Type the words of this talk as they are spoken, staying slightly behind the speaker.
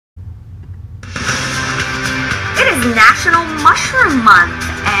is National Mushroom Month,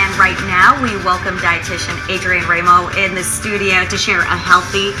 and right now we welcome dietitian Adrienne Raimo in the studio to share a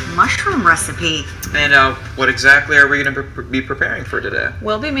healthy mushroom recipe. And what exactly are we going to be preparing for today?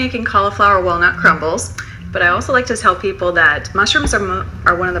 We'll be making cauliflower walnut crumbles, but I also like to tell people that mushrooms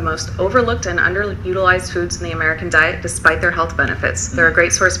are one of the most overlooked and underutilized foods in the American diet despite their health benefits. They're a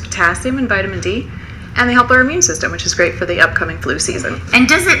great source of potassium and vitamin D, and they help our immune system, which is great for the upcoming flu season. And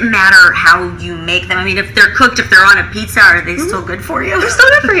does it matter how you make them? I mean, if they're cooked, if they're on a pizza, are they still good for you? They're still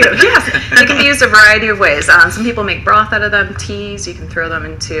good for you, yes. They can be used a variety of ways. Some people make broth out of them, teas. You can throw them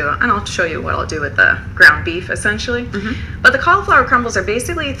into, and I'll show you what I'll do with the ground beef, essentially. But the cauliflower crumbles are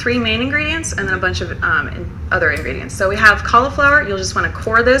basically 3 main ingredients and then a bunch of other ingredients. So we have cauliflower. You'll just want to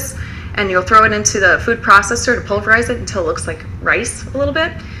core this, and you'll throw it into the food processor to pulverize it until it looks like rice a little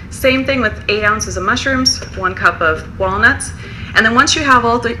bit. Same thing with 8 ounces of mushrooms, 1 cup of walnuts. And then once you have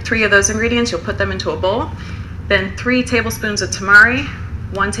all 3 of those ingredients, you'll put them into a bowl. Then 3 tablespoons of tamari,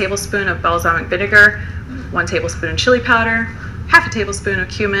 1 tablespoon of balsamic vinegar, 1 tablespoon of chili powder, half a tablespoon of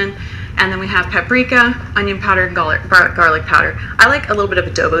cumin, and then we have paprika, onion powder, and garlic powder. I like a little bit of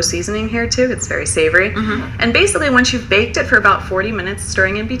adobo seasoning here too. It's very savory. And basically once you've baked it for about 40 minutes,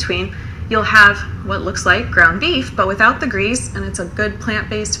 stirring in between, you'll have what looks like ground beef, but without the grease, and it's a good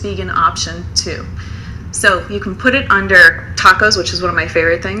plant-based vegan option too. So you can put it under tacos, which is one of my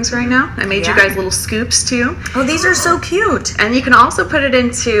favorite things right now. I made you guys little scoops too. Oh, these are so cute. And you can also put it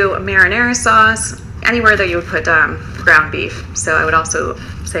into a marinara sauce, anywhere that you would put ground beef. So I would also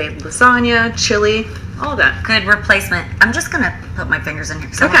say lasagna, chili, all that. Good replacement. I'm just gonna put my fingers in here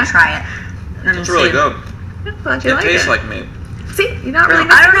because I want to try it. It's really good. Glad you like it. Tastes like meat. See, you're not really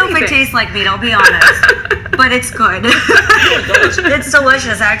I don't know if it tastes like meat, I'll be honest, but it's good. It's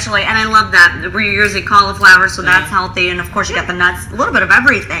delicious, actually, and I love that. We're using cauliflower, so that's healthy, and of course you got the nuts, a little bit of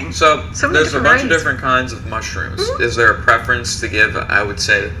everything. So there's a bunch of different kinds of mushrooms. Is there a preference to give, I would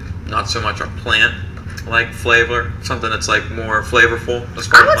say, not so much a plant-like flavor, something that's like more flavorful as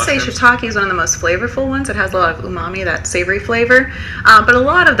far as I would say shiitake is one of the most flavorful ones. It has a lot of umami, that savory flavor, but a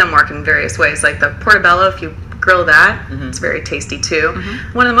lot of them work in various ways, like the portobello, if you grill that, it's very tasty too.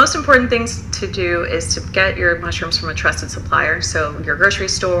 One of the most important things to do is to get your mushrooms from a trusted supplier, so your grocery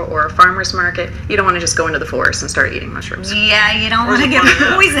store or a farmer's market. You don't want to just go into the forest and start eating mushrooms. Yeah, you don't want to get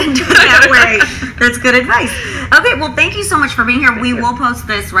poisoned that way. That's good advice. Okay, well, thank you so much for being here. We will post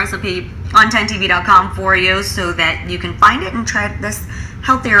this recipe on 10tv.com for you so that you can find it and try this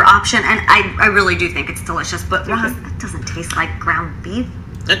healthier option. And I really do think it's delicious, but Roz, that doesn't taste like ground beef.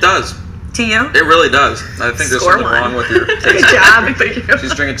 It does. To you? It really does. I think there's something wrong with your taste. Good job. Thank you.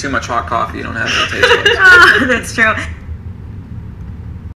 She's drinking too much hot coffee. You don't have any taste buds. Oh, that's true.